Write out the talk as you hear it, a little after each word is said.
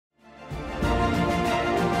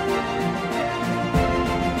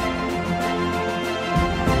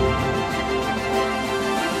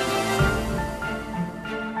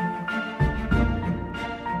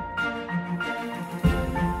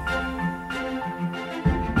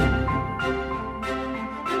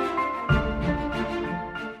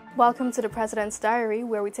Welcome to the President's Diary,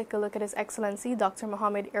 where we take a look at His Excellency Dr.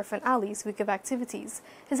 Mohammed Irfaan Ali's week of activities.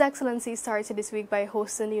 His Excellency started this week by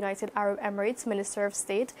hosting the United Arab Emirates Minister of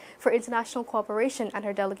State for International Cooperation and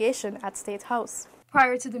her delegation at State House.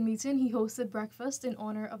 Prior to the meeting, he hosted breakfast in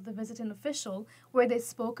honor of the visiting official, where they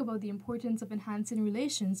spoke about the importance of enhancing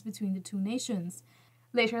relations between the two nations.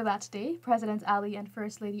 Later that day, President Ali and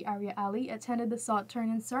First Lady Arya Ali attended the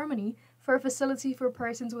sod-turning ceremony for a facility for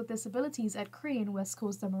persons with disabilities at Crane, West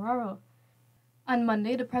Coast Demerara. On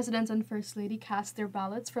Monday, the President and First Lady cast their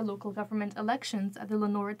ballots for local government elections at the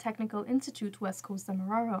Lenora Technical Institute, West Coast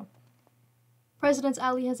Demerara. President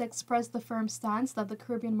Ali has expressed the firm stance that the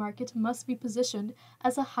Caribbean market must be positioned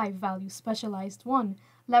as a high-value specialized one,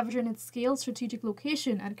 leveraging its scale, strategic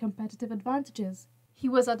location, and competitive advantages. He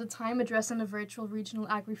was at the time addressing a virtual regional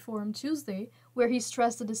agri-forum Tuesday, where he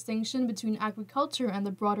stressed the distinction between agriculture and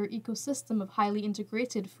the broader ecosystem of highly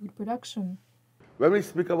integrated food production. When we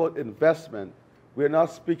speak about investment, we're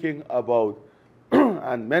not speaking about,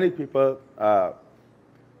 and many people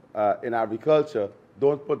in agriculture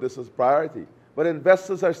don't put this as priority, but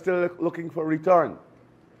investors are still looking for return.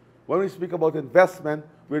 When we speak about investment,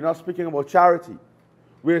 we're not speaking about charity.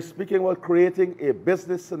 We're speaking about creating a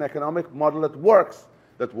business and economic model that works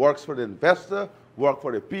for the investor, work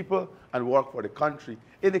for the people, and work for the country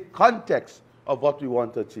in the context of what we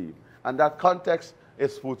want to achieve. And that context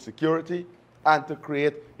is food security and to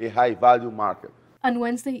create a high-value market. On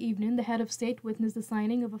Wednesday evening, the head of state witnessed the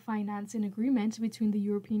signing of a financing agreement between the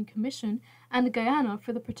European Commission and Guyana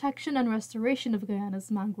for the protection and restoration of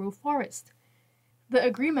Guyana's mangrove forest. The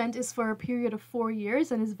agreement is for a period of 4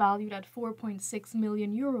 years and is valued at €4.6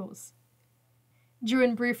 million.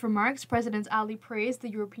 During brief remarks, President Ali praised the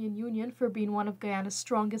European Union for being one of Guyana's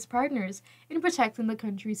strongest partners in protecting the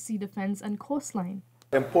country's sea defense and coastline.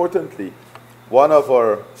 Importantly, one of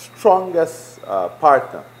our strongest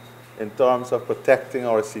partners in terms of protecting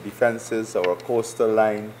our sea defenses, our coastal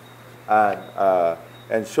line, and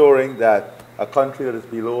ensuring that a country that is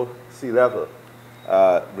below sea level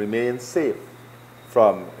remains safe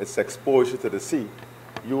from its exposure to the sea.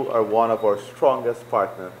 You are one of our strongest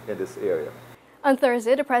partners in this area. On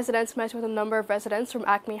Thursday, the President met with a number of residents from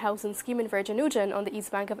Acme Housing Scheme in Virgin Nugent on the east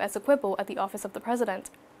bank of Essequibo at the office of the President.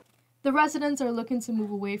 The residents are looking to move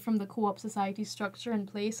away from the co-op society structure in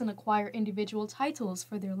place and acquire individual titles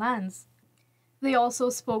for their lands. They also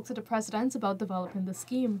spoke to the President about developing the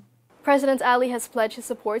scheme. President Ali has pledged his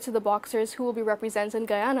support to the boxers who will be representing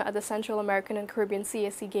Guyana at the Central American and Caribbean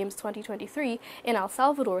CSC Games 2023 in El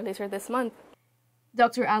Salvador later this month.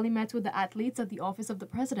 Dr. Ali met with the athletes at the office of the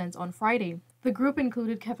President on Friday. The group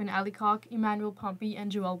included Kevin Allicock, Emmanuel Pompey, and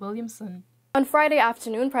Joel Williamson. On Friday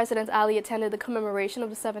afternoon, President Ali attended the commemoration of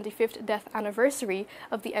the 75th death anniversary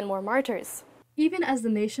of the Enmore martyrs. Even as the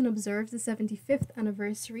nation observes the 75th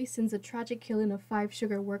anniversary since the tragic killing of 5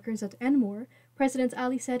 sugar workers at Enmore, President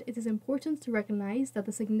Ali said it is important to recognize that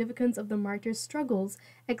the significance of the martyrs' struggles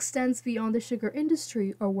extends beyond the sugar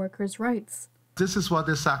industry or workers' rights. This is what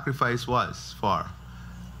this sacrifice was for.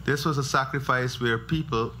 This was a sacrifice where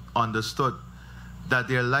people understood that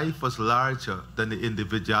their life was larger than the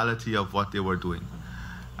individuality of what they were doing.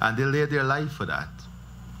 And they laid their life for that.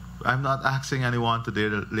 I'm not asking anyone to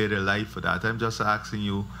lay their life for that. I'm just asking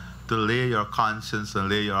you to lay your conscience and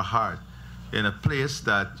lay your heart in a place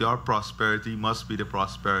that your prosperity must be the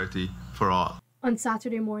prosperity for all. On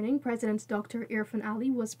Saturday morning, President Dr. Irfaan Ali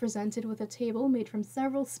was presented with a table made from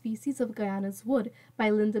several species of Guyana's wood by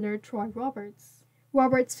Lindener Troy Roberts.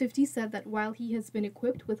 Roberts, 50, said that while he has been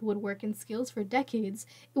equipped with woodworking skills for decades,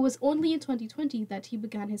 it was only in 2020 that he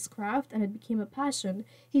began his craft and it became a passion.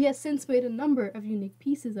 He has since made a number of unique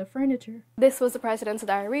pieces of furniture. This was the President's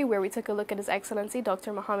Diary, where we took a look at His Excellency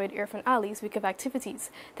Dr. Mohammed Irfaan Ali's week of activities.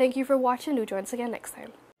 Thank you for watching. Do join us again next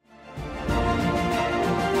time.